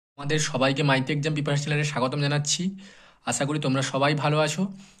আমাদের সবাইকে মাইতে exam preparation চ্যানেলে স্বাগতম জানাচ্ছি। আশা করি তোমরা সবাই ভালো আছো।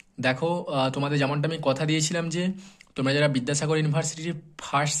 দেখো, তোমাদের যেমনটা আমি কথা দিয়েছিলাম যে তোমরা যারা বিদ্যাসাগর ইউনিভার্সিটির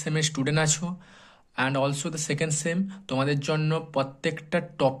ফার্স্ট সেমের স্টুডেন্ট আছো and also the second same, তোমাদের জন্য প্রত্যেকটা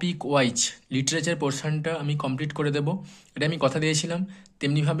টপিক ওয়াইজ লিটারেচার পোর্শনটা আমি কমপ্লিট করে দেবো, এটা আমি কথা দিয়েছিলাম।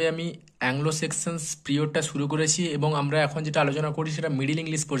 তেমনিভাবে আমি অ্যাংলো সেকশনস পিরিয়ডটা শুরু করেছি এবং আমরা এখন যেটা আলোচনা করি সেটা মিডিল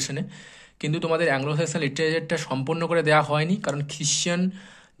ইংলিশ পোর্শনে। কিন্তু তোমাদের অ্যাংলো সেকশন লিটারেচারটা সম্পূর্ণ করে দেওয়া হয়নি, কারণ খ্রিশ্চান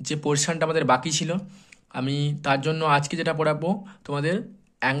যে পোর্শনটা আমাদের বাকি ছিল, আমি তার জন্য আজকে যেটা পড়াবো তোমাদের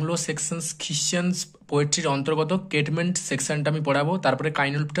অ্যাংলো সেকশনস খ্রিশ্চানস পোয়েট্রির অন্তর্গত কেটমেন্ট সেকশনটা আমি পড়াবো, তারপরে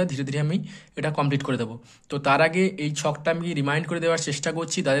কাইনলটা ধীরে ধীরে আমি এটা কমপ্লিট করে দেবো। তো তার আগে এই ছকটা আমি রিমাইন্ড করে দেওয়ার চেষ্টা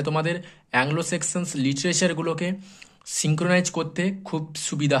করছি, যাতে তোমাদের অ্যাংলো সেকশনস লিটারেচারগুলোকে সিঙ্ক্রোনাইজ করতে খুব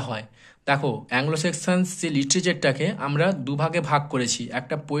সুবিধা হয়। দেখো, অ্যাংলো সেকশনস যে লিটারেচারটাকে আমরা দুভাগে ভাগ করেছি,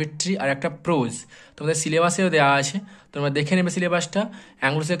 একটা পোয়েট্রি আর একটা প্রোজ। তোমাদের সিলেবাসেও দেওয়া আছে, তোমরা দেখে নেবে সিলেবাসটা।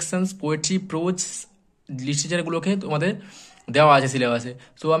 অ্যাংলো সেকশনস পোয়েট্রি প্রোজ লিটারেচারগুলোকে তোমাদের দেওয়া আছে সিলেবাসে।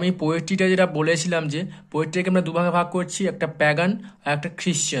 তো আমি পোয়েট্রিটা যেটা বলেছিলাম যে পোয়েট্রিকে আমরা দুভাগে ভাগ করছি, একটা প্যাগান আর একটা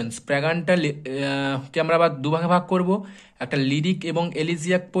খ্রিশ্চানস। প্যাগানটা কে আমরা আবার দুভাগে ভাগ করব, একটা লিরিক এবং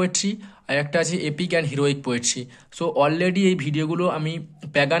এলিজিয়াক পোয়েট্রি, আর একটা আছে epic and heroic poetry. So already এই ভিডিওগুলো আমি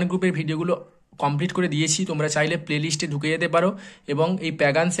প্যাগান গ্রুপের ভিডিওগুলো কমপ্লিট করে দিয়েছি, তোমরা চাইলে প্লেলিস্টে ঢুকে যেতে পারো এবং এই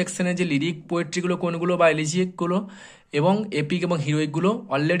প্যাগান সেকশনে যে লিরিক পোয়েট্রিগুলো কোনগুলো বা এলিজিয়াকগুলো এবং এপিক এবং হিরোইকগুলো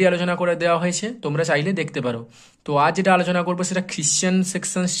অলরেডি আলোচনা করে দেওয়া হয়েছে, তোমরা চাইলে দেখতে পারো। তো আজ যেটা আলোচনা করবো সেটা খ্রিশ্চান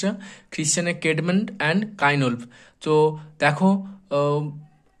সেকশনসটা, খ্রিশ্চানের কেডমেন্ট অ্যান্ড কাইনলভ। তো দেখো,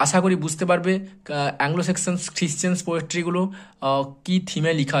 আশা করি বুঝতে পারবে অ্যাংলো সেকশনস খ্রিশ্চানস পোয়েট্রিগুলো কী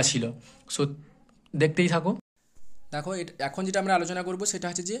থিমে লেখা ছিল। সো দেখতেই থাকো। দেখো, এখন যেটা আমরা আলোচনা করবো সেটা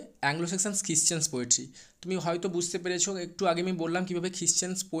হচ্ছে যে অ্যাংলো সেকশনস খ্রিশ্চানস পোয়েট্রি। তুমি হয়তো বুঝতে পেরেছো, একটু আগে আমি বললাম কীভাবে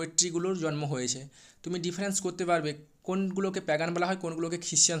খ্রিশ্চানস পোয়েট্রিগুলোর জন্ম হয়েছে। তুমি ডিফারেন্স করতে পারবে কোনগুলোকে প্যাগান বলা হয়, কোনগুলোকে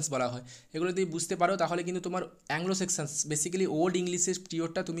খ্রিশ্চানস বলা হয়। এগুলো যদি বুঝতে পারো তাহলে কিন্তু তোমার অ্যাংলো সেকশনস বেসিক্যালি ওল্ড ইংলিশের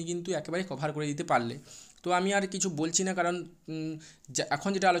পিরিয়ডটা তুমি কিন্তু একেবারে কভার করে দিতে পারলে। তো আমি আর কিছু বলছি না, কারণ এখন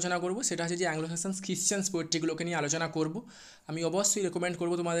যেটা আলোচনা করব সেটা হচ্ছে যে অ্যাংলো সেকশনস খ্রিশ্চানস পোয়েট্রিগুলোকে নিয়ে আলোচনা করব। আমি অবশ্যই রেকমেন্ড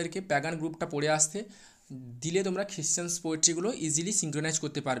করবো তোমাদেরকে প্যাগান গ্রুপটা পড়ে আসতে, দিলে তোমরা খ্রিশ্চানস পোয়েট্রিগুলো ইজিলি সিঙ্ক্রোনাইজ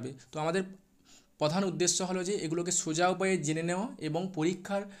করতে পারবে। তো আমাদের প্রধান উদ্দেশ্য হলো যে এগুলোকে সোজা উপায়ে জেনে নেওয়া এবং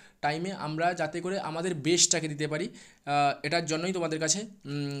পরীক্ষার টাইমে আমরা যাতে করে আমাদের বেস্টটাকে দিতে পারি, এটার জন্যই তোমাদের কাছে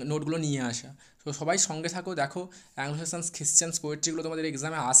নোটগুলো নিয়ে আসা। তো সবাই সঙ্গে থাকো, দেখো অ্যাংলো সেকশনস খ্রিশ্চানস পোয়েট্রিগুলো তোমাদের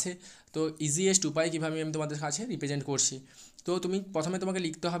এক্সামে আসে, তো ইজিয়েস্ট উপায় কীভাবে আমি তোমাদের কাছে রিপ্রেজেন্ট করছি। তো তুমি প্রথমে তোমাকে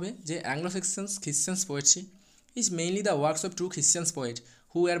লিখতে হবে যে Anglo sections খ্রিশ্চানস poetry is mainly the works of true খ্রিশ্চানস poet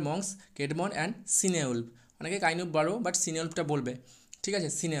who R monks কেডমন and সিনেউলভ। অনেকে কাইন্ড অফ বলো, বাট সিনেউলভটা বলবে, ঠিক আছে?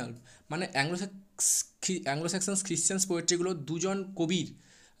 সিনেউলভ মানে অ্যাংলো সেকশনস খ্রিশ্চানস পোয়েট্রিগুলো দুজন কবির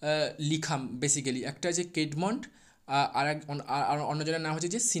লিখা বেসিক্যালি। একটা যে কেডমন্ড আর অন্যজনের নাম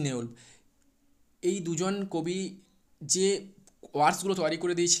হচ্ছে যে সিনেউলভ। এই দুজন কবি যে ওয়ার্কসগুলো তৈরি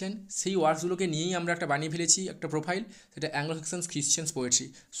করে দিয়েছিলেন, সেই ওয়ার্কসগুলোকে নিয়েই আমরা একটা বানিয়ে ফেলেছি একটা প্রোফাইল, সেটা অ্যাংলো সেকশনস খ্রিশ্চানস পোয়েট্রি।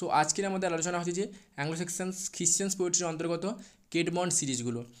 সো আজকের আমাদের আলোচনা হচ্ছে যে অ্যাংলো সেকশনস খ্রিশ্চানস পোয়েট্রির অন্তর্গত কেডমন্ড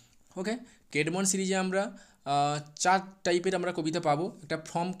সিরিজগুলো। ওকে, কেডমন্ড সিরিজে আমরা চার টাইপের আমরা কবিতা পাবো। একটা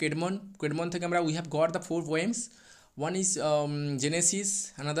ফ্রম কেডমন থেকে আমরা we have got the 4 poems. One is Genesis,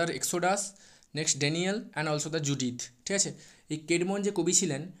 another Exodus, next Daniel and also the Judith. ঠিক আছে, এই কেডমন যে কবি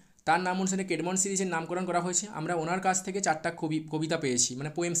ছিলেন তার নাম অনুসারে কেডমন সিরিজের নামকরণ করা হয়েছে। আমরা ওনার কাছ থেকে চারটা কবিতা পেয়েছি, মানে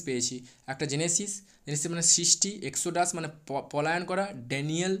পোয়েমস পেয়েছি। একটা জেনেসিস মানে সৃষ্টি, এক্সোডাস মানে পলায়ন করা,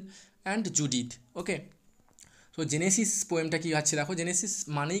 Daniel and Judith. Okay, so Genesis পোয়েমটা কী আছে দেখো, জেনেসিস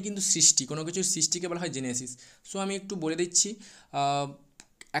মানেই কিন্তু সৃষ্টি, কোনো কিছুর সৃষ্টিকে বলা হয় জেনেসিস। সো আমি একটু বলে দিচ্ছি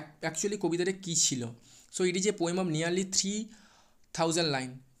অ্যাকচুয়ালি কবিতাটা কী ছিল। So it is a poem of nearly 3000 line.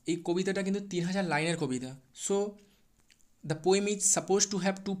 এই কবিতাটা কিন্তু 3000 লাইনের কবিতা। So the poem is supposed to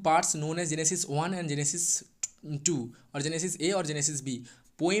have two parts known as Genesis 1 and Genesis 2 or Genesis A or Genesis B.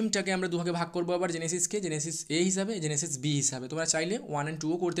 পোয়েমটাকে আমরা দুভাগে ভাগ করবো, আবার জেনেসিসকে জেনেসিস এ হিসাবে, জেনেসিস বি হিসাবে। তোমরা চাইলে 1 and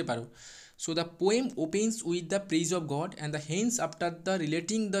 2ও করতে পারো। So the poem opens with the praise of god and the Haynes after the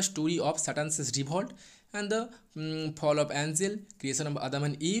relating the story of Satan's revolt and the fall of angel, creation of Adam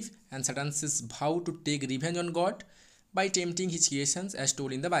and Eve, and Satan's vow to take revenge on God by tempting his creations as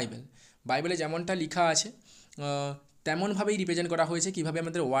told in the Bible. বাইবেলে যেমনটা লেখা আছে তেমনভাবেই represent করা হয়েছে কীভাবে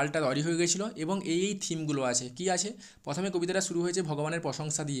আমাদের ওয়ার্ল্ডটা তৈরি হয়ে গেছিলো, এবং এই থিমগুলো আছে। কি আছে, প্রথমে কবিতাটা শুরু হয়েছে ভগবানের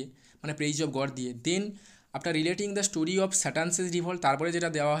প্রশংসা দিয়ে, মানে প্রেইজ অফ গড দিয়ে। Then after relating the story of স্যাটানসেস revolt, তারপরে যেটা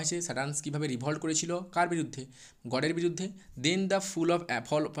দেওয়া হয়েছে স্যাটানস কীভাবে রিভল্ট করেছিল, কার বিরুদ্ধে? গডের বিরুদ্ধে। দেন the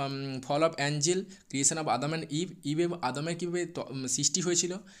fall of Angel, creation of Adam and eve এবং আদমের কীভাবে সৃষ্টি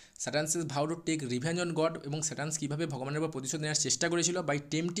হয়েছিল, স্যাটানসেস ভাউ to take revenge on god, এবং স্যাটানস কীভাবে ভগবানের উপর প্রতিশোধ নেওয়ার চেষ্টা করেছিল by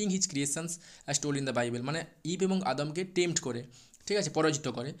tempting his creations as told in the Bible, মানে ইভ এবং আদমকে টেম্পট করে। ঠিক আছে, পরাজিত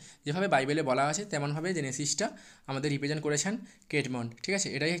করে। যেভাবে বাইবেলে বলা আছে তেমনভাবে জেনেসিসটা আমাদের রিপ্রেজেন্ট করেছেন কেটমন্ড। ঠিক আছে,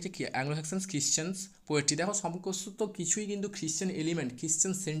 এটাই হচ্ছে অ্যাংলো স্যাক্সন খ্রিশ্চানস পোয়েট্রি। দেখো সমস্ত কিছুই কিন্তু খ্রিশ্চান এলিমেন্ট,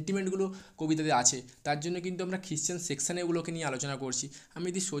 খ্রিশ্চান সেন্টিমেন্টগুলো কবিতাতে আছে। তার জন্য কিন্তু আমরা খ্রিশ্চান সেকশানে এগুলোকে নিয়ে আলোচনা করছি। আমি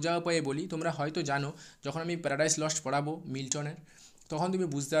যদি সোজা উপায়ে বলি, তোমরা হয়তো জানো যখন আমি প্যারাডাইস লস্ট পড়াবো মিল্টনের, তখন তুমি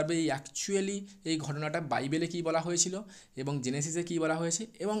বুঝতে পারবে এই অ্যাকচুয়ালি এই ঘটনাটা বাইবেলে কী বলা হয়েছিল এবং জেনেসিসে কী বলা হয়েছে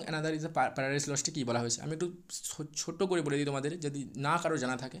এবং অ্যানাদার ইজ দ্য প্যারাডাইস লস্টে কী বলা হয়েছে। আমি একটু ছোট্ট করে বলে দিই তোমাদের, যদি না কারো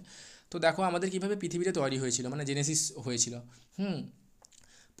জানা থাকে। তো দেখো আমাদের কীভাবে পৃথিবীটা তৈরি হয়েছিল, মানে জেনেসিস হয়েছিল।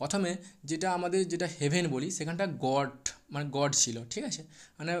 প্রথমে যেটা হেভেন বলি, সেখানটা গড, মানে গড ছিল। ঠিক আছে,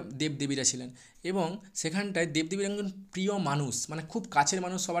 মানে দেবদেবীরা ছিলেন এবং সেখানটায় দেবদেবীর একজন প্রিয় মানুষ, মানে খুব কাছের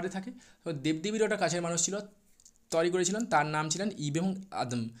মানুষ সবারই থাকে। তো দেবদেবীর ওটা কাছের মানুষ ছিল, তৈরি করেছিলেন, তার নাম ছিলেন ইভ এবং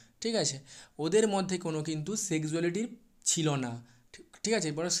আদম। ঠিক আছে, ওদের মধ্যে কোনো কিন্তু সেক্সুয়ালিটি ছিল না। ঠিক আছে,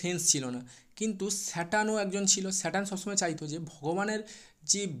 বড় সেন্স ছিল না। কিন্তু স্যাটানও একজন ছিল। স্যাটান সবসময় চাইতো যে ভগবানের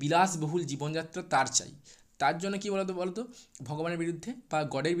যে বিলাসবহুল জীবনযাত্রা তার চাই। তার জন্য কী বলতো ভগবানের বিরুদ্ধে বা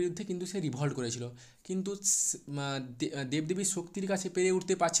গডের বিরুদ্ধে কিন্তু সে রিভল্ট করেছিল। কিন্তু দেবদেবীর শক্তির কাছে পেরে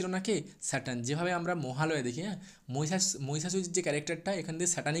উঠতে পারছিল না কে? স্যাটান। যেভাবে আমরা মহালয়ে দেখি, হ্যাঁ, মহিষাসুর যে ক্যারেক্টারটা এখান থেকে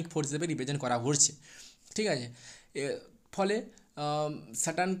স্যাটানিক ফোর্স হিসেবে রিপ্রেজেন্ট করা হচ্ছে। ঠিক আছে, ফলে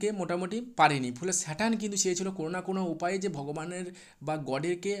স্যাটানকে মোটামুটি পারেনি। ফলে স্যাটান কিন্তু চেয়েছিল কোনো না কোনো উপায়ে যে ভগবানের বা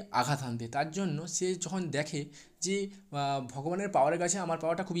গডেরকে আঘাত আনতে। তার জন্য সে যখন দেখে যে ভগবানের পাওয়ারের কাছে আমার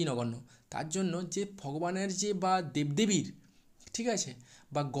পাওয়ারটা খুবই নগণ্য, তার জন্য যে ভগবানের যে বা দেবদেবীর, ঠিক আছে,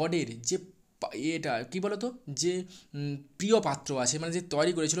 বা গডের যে এটা কী বলতো, যে প্রিয় পাত্র আছে, মানে যে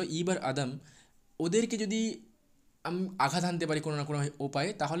তৈরি করেছিল ইভ আর আদম, ওদেরকে যদি আমি আঘাত আনতে পারি কোনো না কোনো উপায়ে,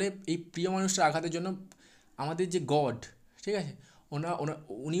 তাহলে এই প্রিয় মানুষটার আঘাতের জন্য আমাদের যে গড, ঠিক আছে,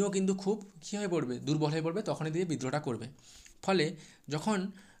 উনিও কিন্তু খুব কী হয়ে পড়বে, দুর্বল হয়ে পড়বে, তখনই দিয়ে বিদ্রোহটা করবে। ফলে যখন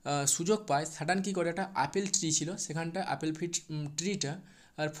সুযোগ পায়, স্যাটান কী করে, একটা আপেল ট্রি ছিল সেখানটা, আপেল ট্রিটা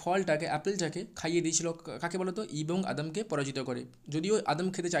আর ফলটাকে, অ্যাপেলটাকে খাইয়ে দিয়েছিল কাকে বলো তো, ইভ এবং আদমকে পরাজিত করে। যদিও আদম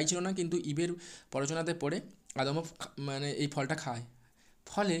খেতে চাইছিল না, কিন্তু ইভের প্ররোচনাতে পড়ে আদমও মানে এই ফলটা খায়।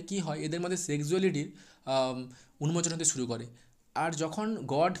 ফলে কি হয়, এদের মধ্যে সেক্সুয়ালিটির উন্মোচন হতে শুরু করে। আর যখন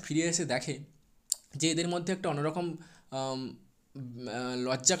গড ফিরে এসে দেখে যে এদের মধ্যে একটা অন্যরকম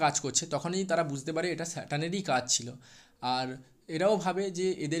লজ্জা কাজ করছে, তখনই তারা বুঝতে পারে এটা স্যাটানেরই কাজ ছিল। আর এরাও ভাবে যে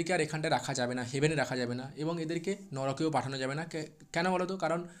এদেরকে আর এখানটায় রাখা যাবে না, হেভেনে রাখা যাবে না, এবং এদেরকে নরকেও পাঠানো যাবে না। কেন বলো তো?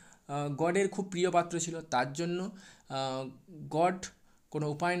 কারণ গডের খুব প্রিয় পাত্র ছিল। তার জন্য গড কোনো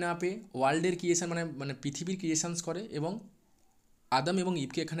উপায় না পেয়ে ওয়ার্ল্ডের ক্রিয়েশন, মানে পৃথিবীর ক্রিয়েশনস করে এবং আদম এবং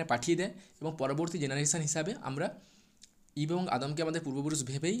ইভকে এখানে পাঠিয়ে দেয়। এবং পরবর্তী জেনারেশান হিসাবে আমরা ইভ এবং আদমকে আমাদের পূর্বপুরুষ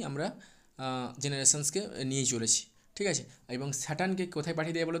ভেবেই আমরা জেনারেশনসকে নিয়ে চলেছি। ঠিক আছে, এবং স্যাটানকে কোথায়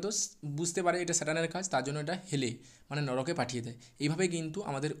পাঠিয়ে দেয় বলো তো? বুঝতে পারে এটা স্যাটানের কাজ, তার জন্য এটা হেলে, মানে নরকে পাঠিয়ে দেয়। এইভাবেই কিন্তু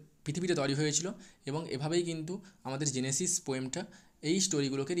আমাদের পৃথিবীটা তৈরি হয়েছিল এবং এভাবেই কিন্তু আমাদের জেনেসিস পোয়েমটা এই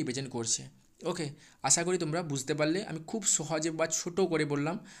স্টোরিগুলোকে রিপ্রেজেন্ট করছে। ওকে, আশা করি তোমরা বুঝতে পারলে। আমি খুব সহজে বা ছোটো করে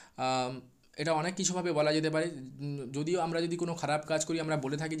বললাম। এটা অনেক কিছুভাবে বলা যেতে পারে। যদিও আমরা যদি কোনো খারাপ কাজ করি, আমরা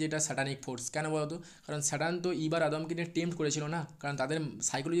বলে থাকি যে এটা স্যাটানিক ফোর্স। কেন বলতো? কারণ স্যাটান তো ইভ আর আদমকে নিয়ে টেম্প্ট করেছিল না, কারণ তাদের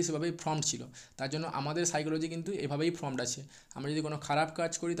সাইকোলজি সেভাবেই ফর্মড ছিল। তার জন্য আমাদের সাইকোলজি কিন্তু এভাবেই ফর্মড আছে। আমরা যদি কোনো খারাপ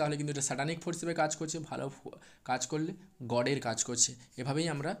কাজ করি, তাহলে কিন্তু এটা স্যাটানিক ফোর্স হিসেবে কাজ করছে। ভালো কাজ করলে গডের কাজ করছে। এভাবেই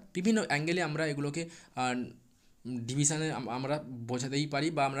আমরা বিভিন্ন অ্যাঙ্গেলে আমরা এগুলোকে ডিভিশানে আমরা বোঝাতেই পারি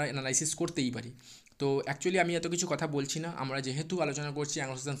বা আমরা অ্যানালাইসিস করতেই পারি। তো অ্যাকচুয়ালি আমি এত কিছু কথা বলছি না, আমরা যেহেতু আলোচনা করছি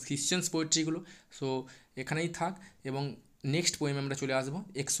অ্যাংলো স্যাক্সন খ্রিশ্চানস পোয়েট্রিগুলো, সো এখানেই থাক। এবং নেক্সট পোয়েমে আমরা চলে আসবো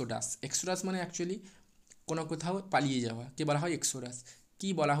এক্সোডাস। এক্সোডাস মানে অ্যাকচুয়ালি কোনো কোথাও পালিয়ে যাওয়া, কে বলা হয় এক্সোডাস। কী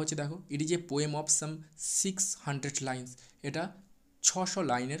বলা হচ্ছে দেখো, it is a poem of some 600 lines. এটা 600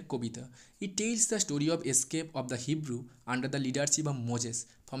 লাইনের কবিতা। It tells the story of escape of the Hebrew under the leadership of Moses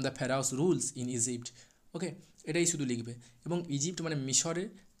from the ফেরাওস rules in Egypt. ওকে, এটাই শুধু লিখবে। এবং ইজিপ্ট মানে মিশরের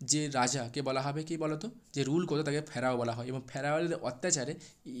যে রাজাকে বলা হবে কি বলতো, যে রুল করতো, তাকে ফেরাও বলা হয়। এবং ফেরাওয়ের অত্যাচারে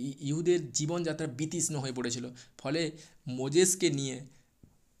ইহুদের জীবনযাত্রা বিতৃষ্ণ হয়ে পড়েছিল। ফলে মোজেসকে নিয়ে,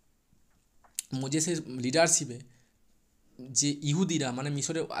 মোজেসের লিডারশিপে যে ইহুদিরা, মানে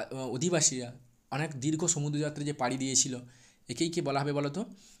মিশরের অধিবাসীরা অনেক দীর্ঘ সমুদ্রযাত্রা যে পাড়ি দিয়েছিল, একেই কি বলা হবে বলতো?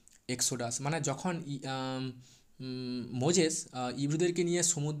 এক্সোডাস। মানে যখন মোজেস ইব্রুদেরকে নিয়ে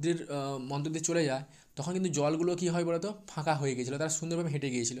সমুদ্রের মধ্য দিয়ে চলে যায়, তখন কিন্তু জলগুলো কী হয় বলতো? ফাঁকা হয়ে গিয়েছিলো, তারা সুন্দরভাবে হেঁটে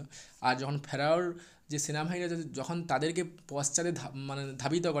গিয়েছিলো। আর যখন ফেরাওর যে সেনাবাহিনীরা যখন তাদেরকে পশ্চাতে মানে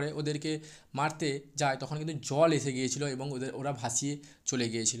ধাবিত করে, ওদেরকে মারতে যায়, তখন কিন্তু জল এসে গিয়েছিলো এবং ওরা ভাসিয়ে চলে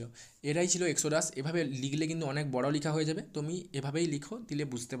গিয়েছিলো। এটাই ছিল এক্সোডাস। এভাবে লিখলে কিন্তু অনেক বড় লেখা হয়ে যাবে, তুমি এভাবেই লিখো, দিলে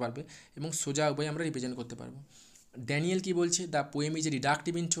বুঝতে পারবে এবং সোজা উপায়ে আমরা রিপ্রেজেন্ট করতে পারবো। ড্যানিয়েল কি বলছে? The poem is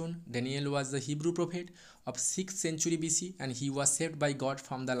রিডাক্টিভ in tone. Daniel was the Hebrew prophet of 6th century BC and he was saved by God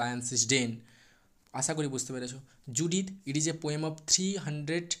from the lion's den. আশা করি বুঝতে পেরেছো। Judith, it is a poem of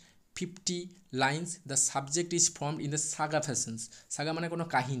 350 lines, the subject is formed in the Saga fashions. Saga মানে কোনো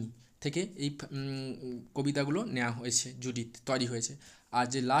কাহিনী থেকে এই কবিতাগুলো নেওয়া হয়েছে, জুডিথ তৈরি হয়েছে। আর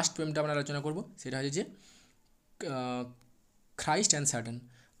যে লাস্ট পোয়েমটা আমরা আলোচনা করব সেটা হচ্ছে যে Christ and Satan.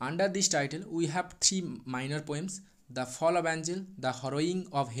 Under this title, we have three minor poems: The Fall of Angel, The Harrowing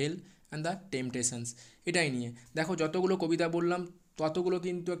of Hell, and The Temptations. এটাই নিয়ে দেখো যতগুলো কবিতা বললাম ততগুলো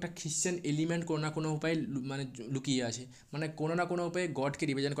কিন্তু একটা খ্রিশ্চান এলিমেন্ট কোনো না কোনো উপায়ে মানে লুকিয়ে আছে, মানে কোনো না কোনো উপায়ে গডকে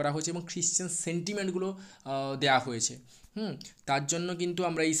রিপ্রেজেন্ট করা হয়েছে এবং খ্রিশ্চান সেন্টিমেন্টগুলো দেওয়া হয়েছে। তার জন্য কিন্তু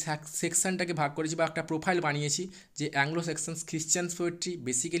আমরা এই সেকশনটাকে ভাগ করেছি বা একটা প্রোফাইল বানিয়েছি যে অ্যাংলো সেকশনস খ্রিশ্চানস পোয়েট্রি।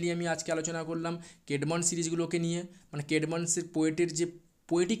 বেসিক্যালি আমি আজকে আলোচনা করলাম কেডমন সিরিজগুলোকে নিয়ে, মানে কেডমনসের পোয়েটের যে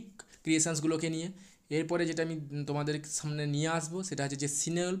পোয়েটিক ক্রিয়েশনসগুলোকে নিয়ে। এরপরে যেটা আমি তোমাদের সামনে নিয়ে আসবো সেটা হচ্ছে যে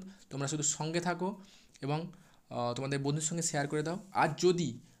সিনেল। তোমরা শুধু সঙ্গে থাকো এবং তোমাদের বন্ধুর সঙ্গে শেয়ার করে দাও। আর যদি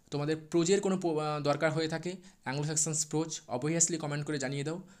তোমাদের প্রোজের কোনো দরকার হয়ে থাকে, Anglo sections pros, obviously comment করে জানিয়ে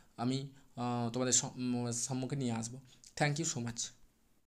দাও, আমি তোমাদের সম্মুখে নিয়ে আসবো। Thank you so much.